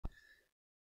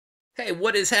Hey,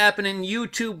 what is happening,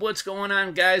 YouTube? What's going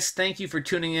on, guys? Thank you for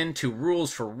tuning in to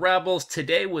Rules for Rebels.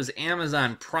 Today was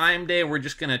Amazon Prime Day. We're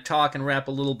just going to talk and rap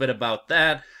a little bit about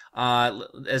that.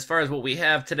 As far as what we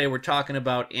have today, we're talking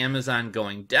about Amazon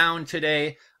going down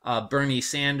today, Bernie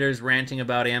Sanders ranting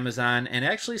about Amazon, and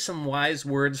actually some wise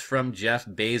words from Jeff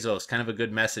Bezos. Kind of a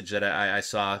good message that I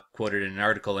saw quoted in an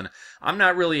article. And I'm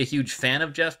not really a huge fan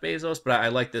of Jeff Bezos, but I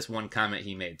like this one comment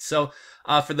he made. So,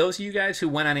 for those of you guys who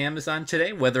went on Amazon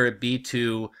today, whether it be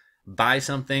to buy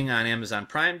something on Amazon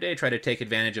Prime Day, try to take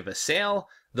advantage of a sale,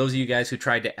 those of you guys who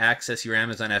tried to access your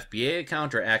Amazon FBA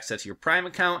account or access your Prime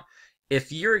account, if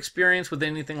your experience with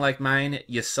anything like mine,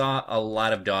 you saw a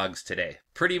lot of dogs today.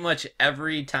 Pretty much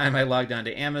every time I logged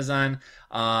onto Amazon,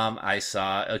 I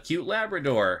saw a cute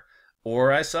Labrador,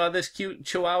 or I saw this cute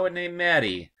Chihuahua named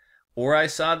Maddie, or I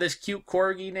saw this cute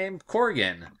Corgi named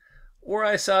Corgan, or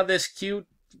I saw this cute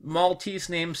Maltese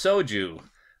named Soju,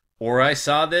 or I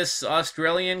saw this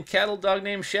Australian cattle dog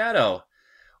named Shadow,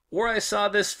 or I saw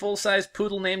this full-size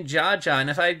poodle named Jaja, and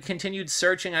if I had continued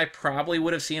searching, I probably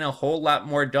would have seen a whole lot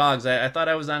more dogs. I thought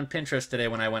I was on Pinterest today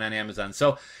when I went on Amazon.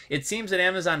 So it seems that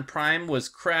Amazon Prime was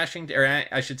crashing, or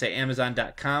I should say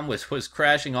Amazon.com was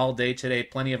crashing all day today.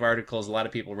 Plenty of articles, a lot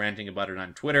of people ranting about it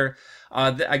on Twitter.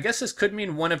 I guess this could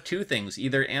mean one of two things.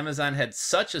 Either Amazon had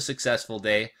such a successful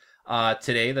day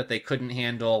today that they couldn't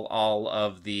handle all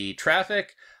of the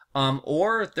traffic,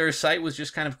 or their site was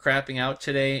just kind of crapping out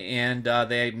today and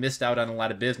they missed out on a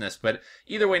lot of business. But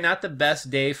either way, not the best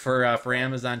day for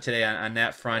Amazon today on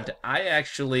that front. I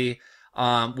actually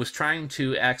was trying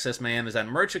to access my Amazon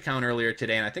merch account earlier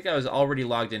today, and I think I was already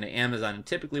logged into Amazon. And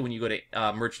typically when you go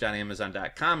to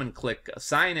merch.amazon.com and click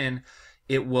sign in,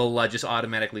 it will just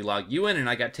automatically log you in, and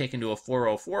I got taken to a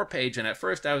 404 page, and at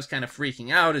first I was kind of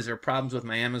freaking out. Is there problems with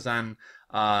my Amazon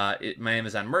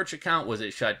merch account? Was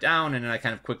it shut down? And then I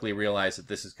kind of quickly realized that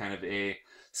this is kind of a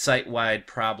site-wide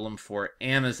problem for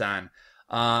Amazon.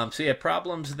 So yeah,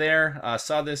 problems there.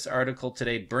 Saw this article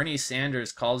today. Bernie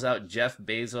Sanders calls out Jeff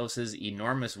Bezos'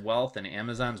 enormous wealth and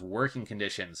Amazon's working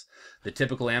conditions. The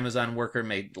typical Amazon worker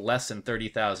made less than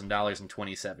 $30,000 in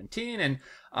 2017, and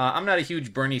I'm not a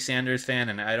huge Bernie Sanders fan,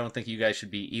 and I don't think you guys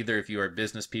should be either if you are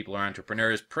business people or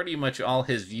entrepreneurs. Pretty much all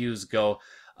his views go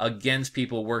against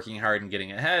people working hard and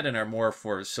getting ahead and are more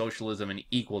for socialism and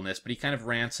equalness. But he kind of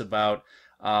rants about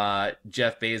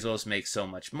Jeff Bezos makes so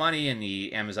much money and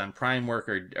the Amazon Prime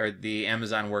worker or the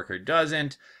Amazon worker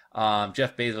doesn't.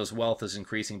 Jeff Bezos' wealth is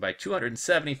increasing by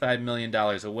 $275 million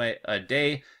a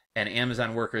day, and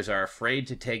Amazon workers are afraid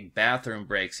to take bathroom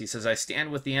breaks. He says, I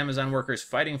stand with the Amazon workers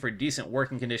fighting for decent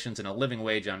working conditions and a living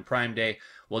wage on Prime Day.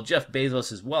 While Jeff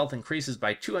Bezos' wealth increases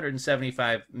by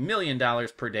 $275 million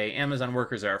per day, Amazon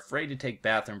workers are afraid to take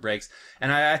bathroom breaks.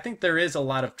 And I think there is a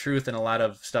lot of truth and a lot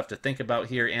of stuff to think about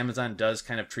here. Amazon does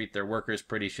kind of treat their workers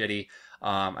pretty shitty.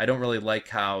 I don't really like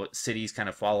how cities kind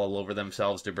of fall all over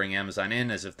themselves to bring Amazon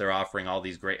in as if they're offering all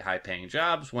these great high-paying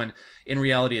jobs, when in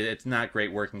reality it's not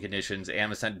great working conditions.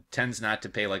 Amazon tends not to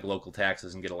pay like local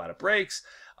taxes and get a lot of breaks.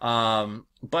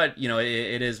 But you know,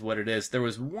 it is what it is. There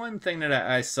was one thing that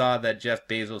I saw that Jeff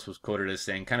Bezos was quoted as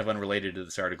saying, kind of unrelated to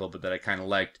this article, but that I kind of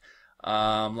liked.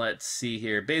 Let's see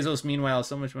here. Bezos, meanwhile,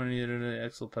 so much money.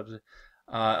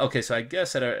 Okay, so I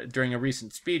guess during a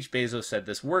recent speech, Bezos said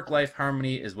this work-life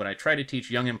harmony is what I try to teach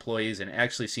young employees and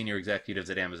actually senior executives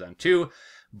at Amazon too,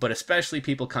 but especially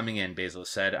people coming in, Bezos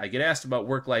said. I get asked about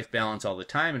work-life balance all the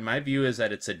time, and my view is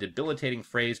that it's a debilitating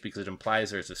phrase because it implies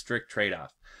there's a strict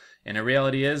trade-off. And the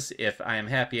reality is, if I am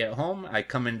happy at home, I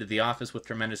come into the office with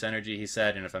tremendous energy, he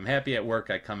said, and if I'm happy at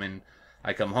work, I come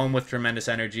home with tremendous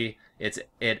energy.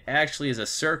 It actually is a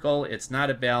circle, it's not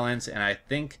a balance, and I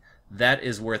think that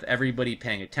is worth everybody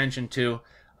paying attention to.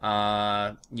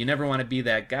 You never want to be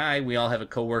that guy. We all have a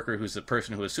coworker who's the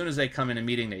person who, as soon as they come in a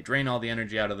meeting, they drain all the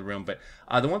energy out of the room. But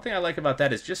the one thing I like about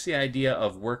that is just the idea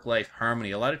of work-life harmony.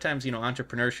 A lot of times, you know,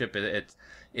 entrepreneurship,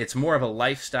 it's more of a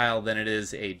lifestyle than it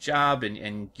is a job,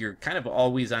 and you're kind of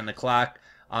always on the clock.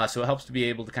 So it helps to be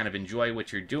able to kind of enjoy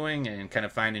what you're doing and kind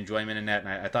of find enjoyment in that. And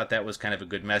I thought that was kind of a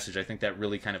good message. I think that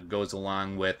really kind of goes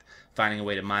along with finding a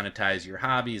way to monetize your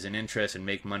hobbies and interests and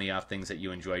make money off things that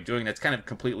you enjoy doing. That's kind of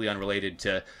completely unrelated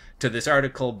to this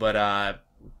article, but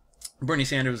Bernie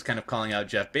Sanders was kind of calling out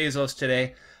Jeff Bezos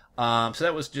today. So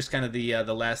that was just kind of the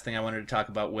last thing I wanted to talk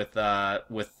about with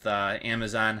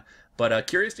Amazon. But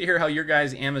curious to hear how your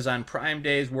guys' Amazon Prime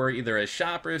days were, either as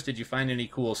shoppers. Did you find any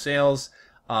cool sales?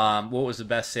 What was the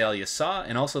best sale you saw?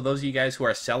 And also, those of you guys who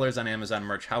are sellers on Amazon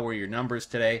merch, how were your numbers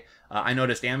today? I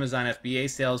noticed Amazon FBA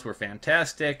sales were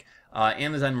fantastic.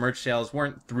 Amazon merch sales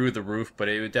weren't through the roof, but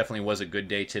it definitely was a good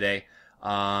day today.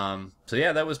 So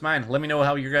yeah, that was mine. Let me know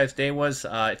how your guys' day was.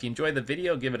 If you enjoyed the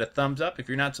video, give it a thumbs up. If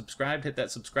you're not subscribed, hit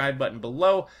that subscribe button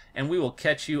below, and we will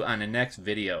catch you on the next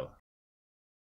video.